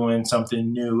to doing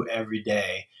something new every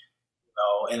day.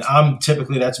 And I'm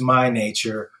typically, that's my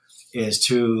nature, is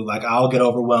to, like, I'll get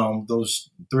overwhelmed. Those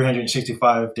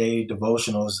 365-day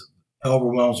devotionals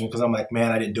overwhelms me, because I'm like,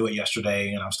 man, I didn't do it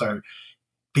yesterday, and I'll start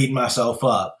beating myself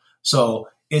up. So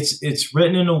it's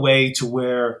written in a way to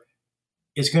where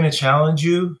it's going to challenge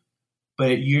you,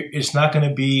 but it's not going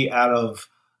to be out of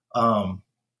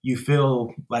you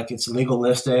feel like it's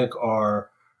legalistic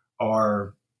or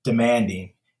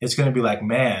demanding. It's going to be like,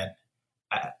 man,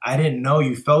 I didn't know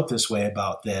you felt this way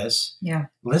about this. Yeah.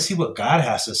 Let's see what God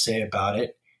has to say about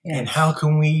it. Yes. And how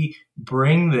can we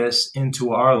bring this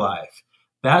into our life?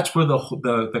 That's where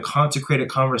the consecrated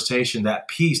conversation, that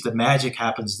peace, the magic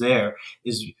happens there,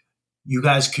 is you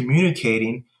guys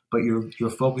communicating, but you're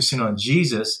focusing on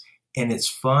Jesus, and it's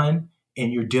fun,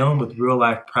 and you're dealing with real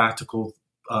life, practical,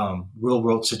 real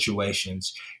world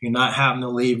situations. You're not having to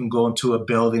leave and go into a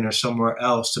building or somewhere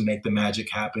else to make the magic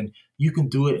happen. You can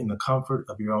do it in the comfort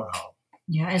of your own home.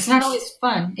 Yeah, it's not always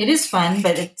fun. It is fun,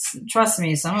 but trust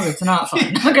me, some of it's not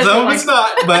fun. Some of it's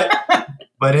not,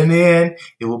 but in the end,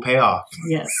 it will pay off.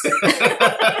 Yes.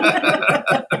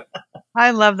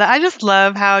 I love that. I just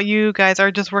love how you guys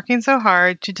are just working so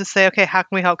hard to just say, okay, how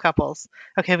can we help couples?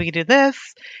 Okay, we can do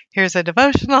this. Here's a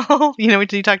devotional. You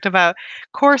talked about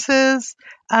courses.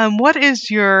 What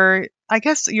is your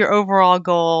overall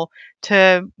goal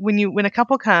to when a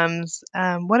couple comes?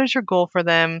 What is your goal for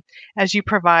them as you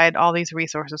provide all these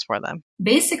resources for them?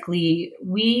 Basically,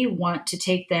 we want to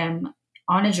take them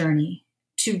on a journey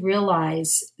to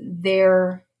realize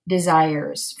their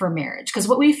desires for marriage. Because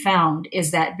what we found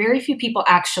is that very few people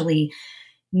actually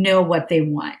know what they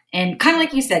want. And kind of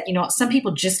like you said, some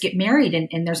people just get married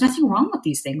and there's nothing wrong with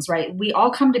these things, right? We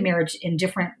all come to marriage in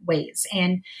different ways.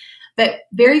 But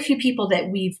very few people that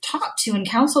we've talked to and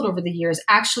counseled over the years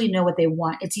actually know what they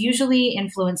want. It's usually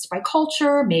influenced by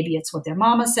culture. Maybe it's what their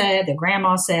mama said, their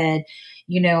grandma said,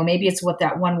 maybe it's what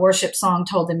that one worship song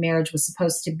told them marriage was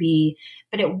supposed to be,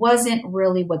 but it wasn't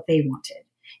really what they wanted.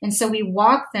 And so we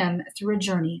walk them through a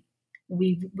journey.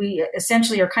 We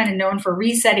essentially are kind of known for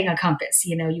resetting a compass.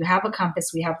 You have a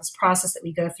compass. We have this process that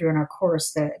we go through in our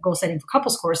course, the Goal Setting for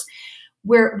Couples course,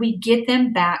 where we get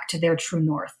them back to their true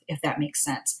north, if that makes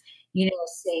sense.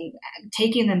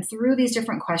 Taking them through these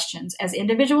different questions as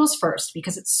individuals first,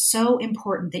 because it's so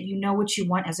important that you know what you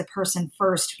want as a person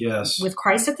first, yes, with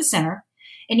Christ at the center.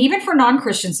 And even for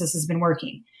non-Christians, this has been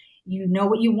working. You know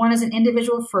what you want as an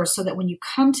individual first, so that when you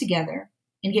come together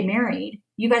and get married,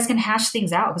 you guys can hash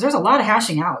things out. Because there's a lot of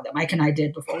hashing out that Mike and I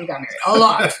did before we got married. A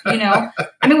lot,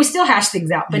 I mean, we still hash things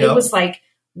out, but It was like,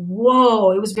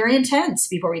 whoa, it was very intense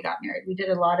before we got married. We did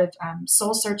a lot of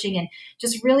soul searching and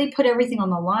just really put everything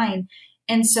on the line.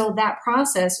 And so that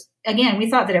process, again, we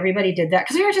thought that everybody did that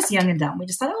because we were just young and dumb. We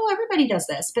just thought, oh, everybody does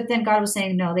this. But then God was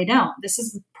saying, no, they don't. This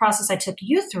is the process I took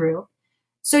you through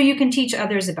so you can teach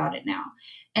others about it now.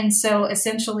 And so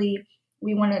essentially,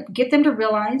 we want to get them to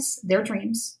realize their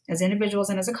dreams as individuals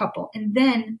and as a couple, and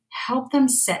then help them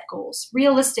set goals,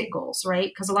 realistic goals,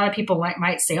 right? Because a lot of people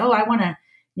might say, oh, I want to,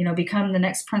 become the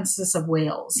next Princess of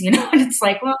Wales, and it's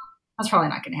like, well, that's probably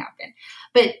not going to happen.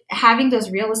 But having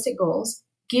those realistic goals,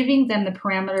 giving them the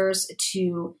parameters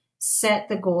to set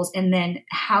the goals, and then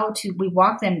we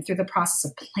walk them through the process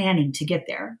of planning to get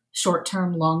there,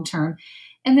 short-term, long-term.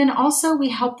 And then also we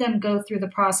help them go through the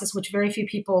process, which very few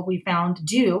people we found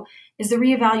do, is the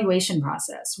reevaluation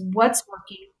process. What's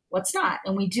working, what's not.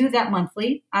 And we do that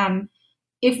monthly.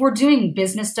 If we're doing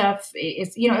business stuff,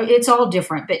 it's all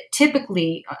different. But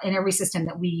typically in every system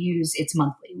that we use, it's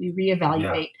monthly. We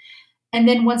reevaluate. Yeah. And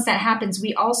then once that happens,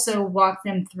 we also walk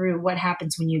them through what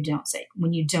happens when you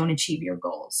don't achieve your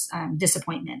goals,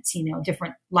 disappointments,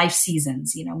 different life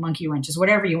seasons, monkey wrenches,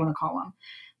 whatever you want to call them,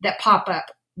 that pop up.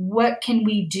 What can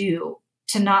we do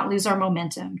to not lose our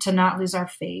momentum, to not lose our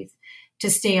faith, to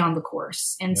stay on the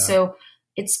course? And so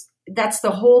that's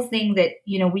the whole thing that,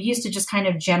 we used to just kind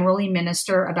of generally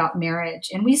minister about marriage.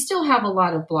 And we still have a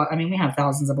lot of we have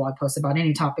thousands of blog posts about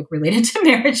any topic related to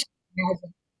marriage.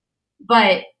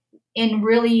 But in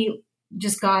really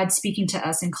just God speaking to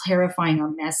us and clarifying our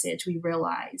message, we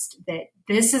realized that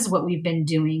this is what we've been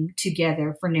doing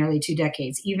together for nearly 2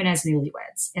 decades, even as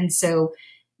newlyweds. And so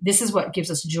this is what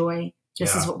gives us joy.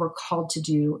 This is what we're called to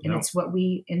do. And it's what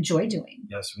we enjoy doing.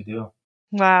 Yes, we do.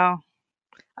 Wow.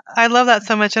 I love that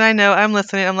so much. And I know I'm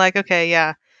listening. I'm like, okay,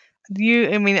 yeah.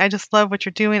 I just love what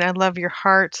you're doing. I love your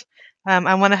heart.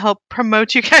 I want to help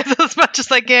promote you guys as much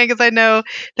as I can because I know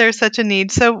there's such a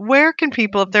need. So where can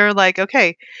people, if they're like,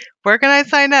 okay, where can I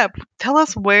sign up? Tell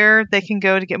us where they can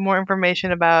go to get more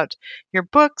information about your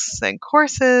books and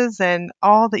courses and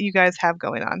all that you guys have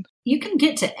going on. You can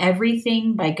get to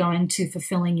everything by going to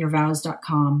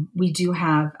fulfillingyourvows.com. We do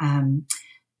have,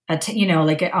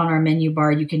 like on our menu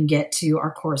bar, you can get to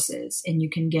our courses and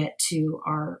you can get to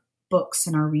our books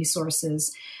and our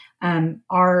resources.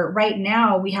 Right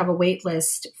now we have a wait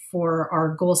list for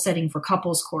our Goal Setting for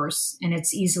Couples course, and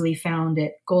it's easily found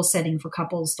at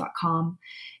goalsettingforcouples.com.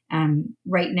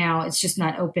 Right now it's just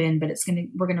not open, but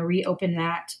we're going to reopen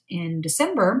that in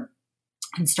December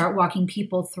and start walking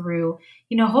people through,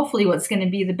 hopefully what's going to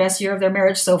be the best year of their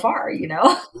marriage so far,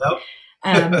 Yep.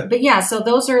 But yeah, so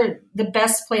those are the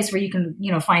best place where you can,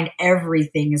 find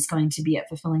everything is going to be at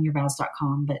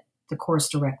fulfillingyourvows.com, but the course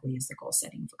directly is the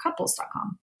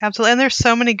goalsettingforcouples.com. Absolutely. And there's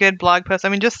so many good blog posts. I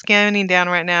mean, just scanning down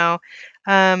right now,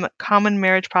 common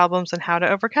marriage problems and how to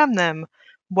overcome them.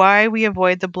 Why we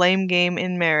avoid the blame game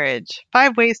in marriage.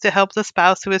 5 ways to help the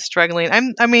spouse who is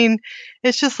struggling. I mean,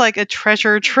 it's just like a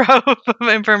treasure trove of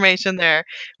information there,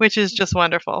 which is just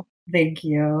wonderful. Thank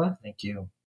you. Thank you.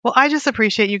 Well, I just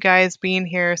appreciate you guys being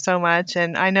here so much.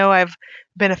 And I know I've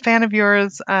been a fan of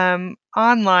yours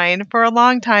online for a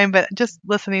long time, but just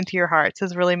listening to your hearts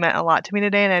has really meant a lot to me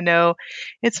today. And I know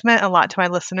it's meant a lot to my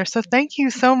listeners. So thank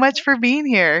you so much for being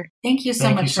here. Thank you so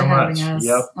Thank much you for so having much. us.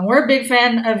 Yep. And we're a big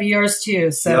fan of yours too.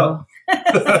 So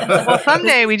Well,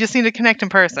 someday we just need to connect in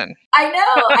person. I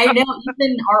know.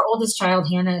 Even our oldest child,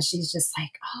 Hannah, she's just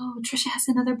like, oh, Trisha has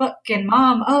another book, and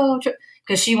Mom,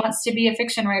 because she wants to be a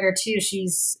fiction writer too.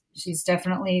 She's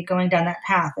definitely going down that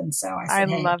path, and so I said,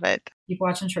 hey, love it. keep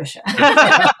watching Trisha.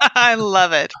 I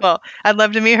love it. Well, I'd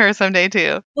love to meet her someday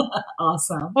too.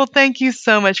 Awesome. Well, thank you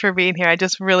so much for being here. I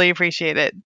just really appreciate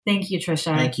it. Thank you,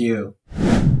 Trisha. Thank you.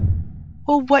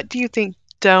 Well, what do you think?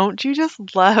 Don't you just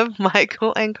love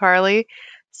Michael and Carly?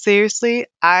 Seriously,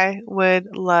 I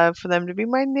would love for them to be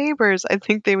my neighbors. I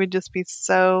think they would just be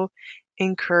so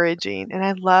encouraging. And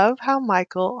I love how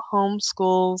Michael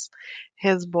homeschools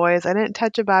his boys. I didn't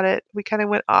touch about it. We kind of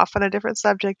went off on a different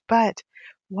subject, but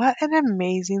what an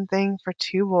amazing thing for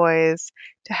 2 boys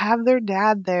to have their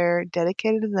dad there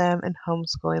dedicated to them and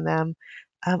homeschooling them.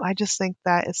 I just think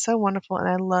that is so wonderful, and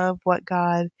I love what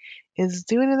God is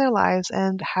doing in their lives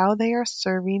and how they are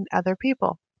serving other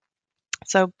people.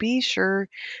 So be sure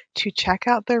to check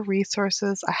out their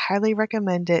resources. I highly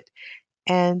recommend it.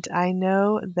 And I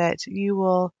know that you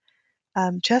will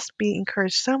just be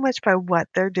encouraged so much by what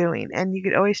they're doing. And you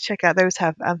could always check out those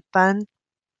have fun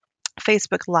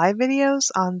Facebook Live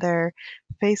videos on their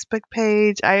Facebook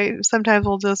page. I sometimes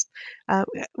will just,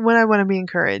 when I want to be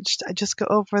encouraged, I just go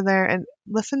over there and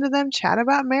listen to them chat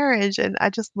about marriage. And I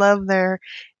just love their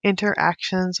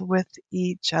interactions with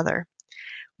each other.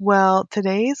 Well,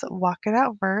 today's Walk It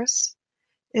Out verse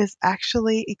is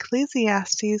actually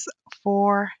Ecclesiastes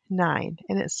 4:9,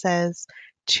 and it says,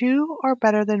 2 are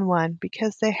better than one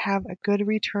because they have a good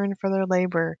return for their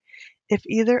labor. If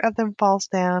either of them falls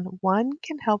down, one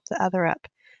can help the other up.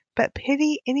 But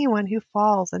pity anyone who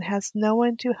falls and has no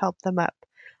one to help them up.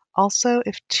 Also,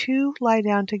 if 2 lie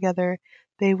down together,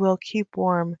 they will keep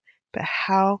warm. But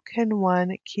how can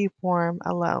one keep warm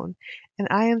alone? And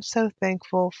I am so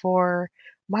thankful for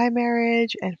my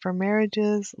marriage and for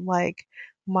marriages like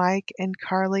Mike and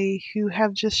Carly, who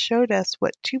have just showed us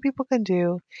what 2 people can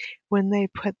do when they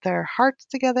put their hearts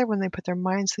together, when they put their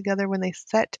minds together, when they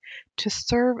set to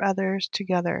serve others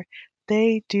together.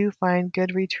 They do find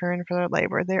good return for their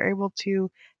labor. They're able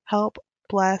to help,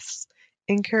 bless,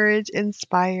 encourage,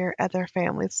 inspire other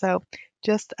families. So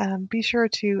just be sure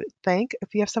to thank,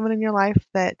 if you have someone in your life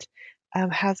that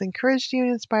has encouraged you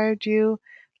and inspired you,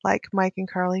 like Mike and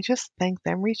Carly, just thank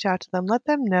them, reach out to them, let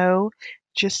them know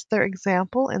just their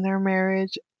example in their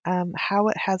marriage, how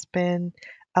it has been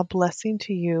a blessing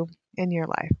to you in your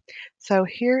life. So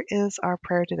here is our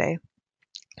prayer today.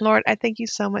 Lord, I thank you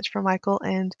so much for Michael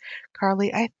and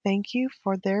Carly. I thank you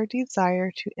for their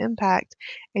desire to impact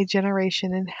a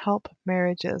generation and help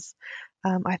marriages.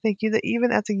 I thank you that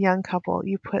even as a young couple,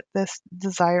 you put this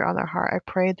desire on their heart. I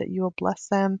pray that you will bless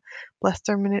them, bless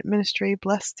their ministry,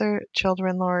 bless their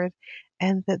children, Lord,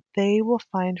 and that they will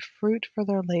find fruit for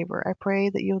their labor. I pray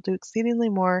that you'll do exceedingly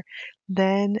more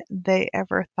than they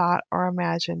ever thought or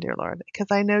imagined, dear Lord,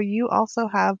 because I know you also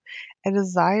have a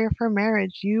desire for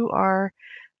marriage. You are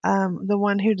the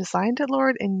one who designed it,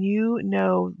 Lord, and you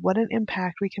know what an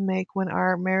impact we can make when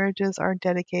our marriages are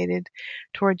dedicated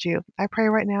towards you. I pray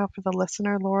right now for the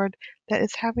listener, Lord, that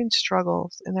is having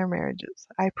struggles in their marriages.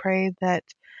 I pray that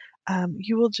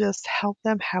you will just help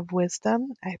them have wisdom.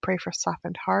 I pray for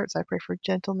softened hearts. I pray for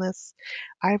gentleness.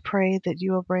 I pray that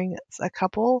you will bring a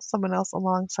couple, someone else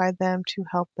alongside them to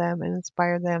help them and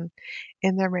inspire them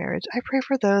in their marriage. I pray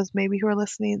for those maybe who are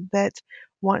listening that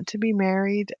want to be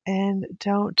married and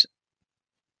don't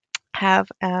have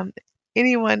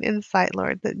anyone in sight,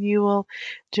 Lord, that you will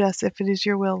just, if it is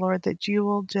your will, Lord, that you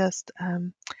will just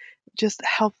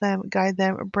help them, guide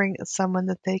them, or bring someone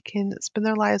that they can spend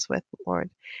their lives with, Lord.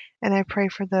 And I pray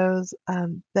for those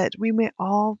that we may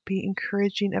all be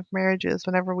encouraging of marriages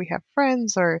whenever we have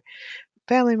friends or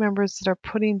family members that are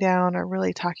putting down or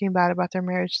really talking bad about their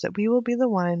marriage, that we will be the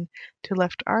one to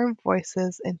lift our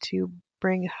voices and to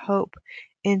bring hope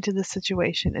into the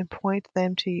situation and point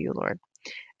them to you, Lord.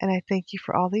 And I thank you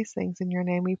for all these things. In your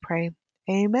name we pray.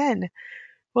 Amen.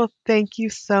 Well, thank you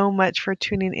so much for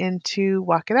tuning in to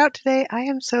Walk It Out today. I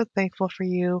am so thankful for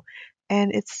you.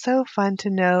 And it's so fun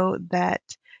to know that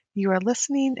you are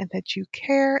listening and that you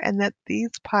care and that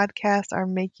these podcasts are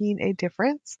making a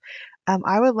difference.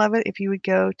 I would love it if you would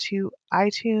go to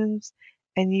iTunes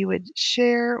and you would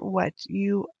share what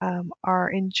you are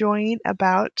enjoying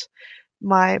about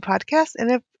my podcast.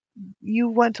 And if you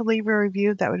want to leave a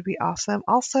review, that would be awesome.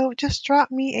 Also, just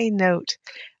drop me a note.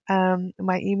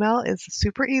 My email is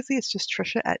super easy. It's just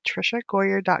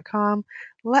Trisha@TrishaGoyer.com.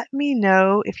 Let me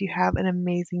know if you have an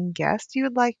amazing guest you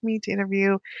would like me to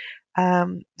interview,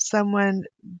 someone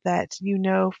that you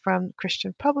know from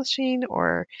Christian publishing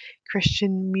or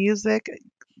Christian music.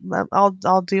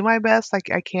 I'll do my best. Like,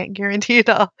 I can't guarantee it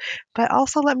all, but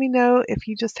also let me know if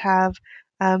you just have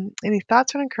any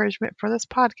thoughts or encouragement for this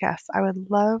podcast. I would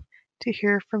love to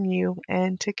hear from you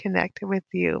and to connect with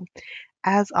you.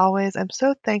 As always, I'm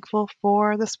so thankful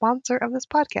for the sponsor of this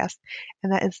podcast,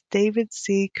 and that is David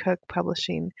C. Cook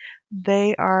Publishing.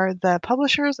 They are the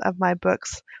publishers of my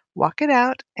books, Walk It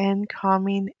Out and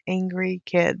Calming Angry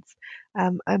Kids.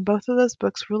 And both of those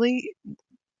books really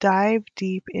dive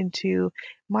deep into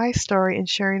my story and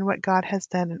sharing what God has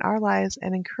done in our lives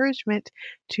and encouragement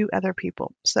to other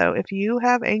people. So if you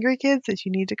have angry kids that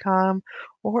you need to calm,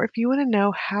 or if you want to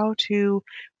know how to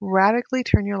radically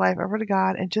turn your life over to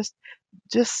God and just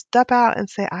step out and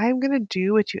say, I'm going to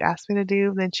do what you asked me to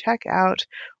do, then check out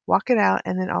Walk It Out,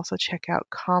 and then also check out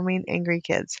Calming Angry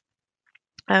Kids.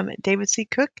 David C.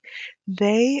 Cook,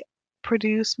 they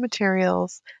produce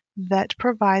materials that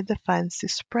provide the funds to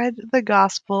spread the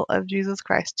gospel of Jesus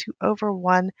Christ to over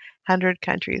 100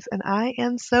 countries, and I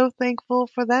am so thankful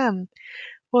for them.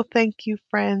 Well, thank you,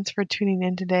 friends, for tuning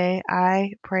in today.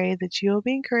 I pray that you'll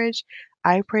be encouraged.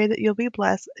 I pray that you'll be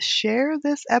blessed. Share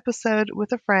this episode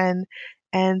with a friend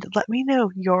and let me know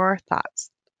your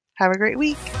thoughts. Have a great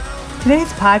week.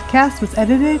 Today's podcast was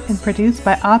edited and produced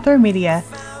by Author Media.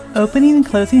 Opening and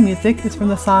closing music is from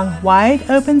the song Wide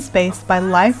Open Space by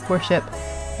Life Worship,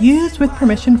 used with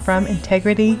permission from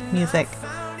Integrity Music.